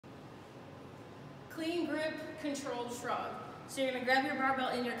clean grip, controlled shrug. So you're gonna grab your barbell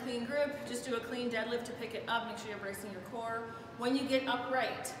in your clean grip, just do a clean deadlift to pick it up, make sure you're bracing your core. When you get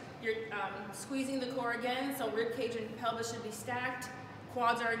upright, you're squeezing the core again, so rib cage and pelvis should be stacked,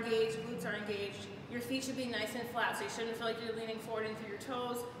 quads are engaged, glutes are engaged. Your feet should be nice and flat, so you shouldn't feel like you're leaning forward into your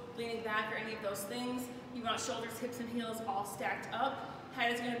toes, leaning back or any of those things. You want shoulders, hips, and heels all stacked up.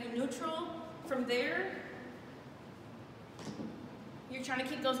 Head is gonna be neutral. From there, you're trying to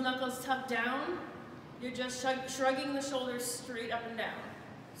keep those knuckles tucked down. You're just shrugging the shoulders straight up and down.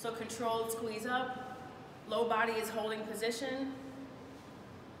 So controlled squeeze up, low body is holding position,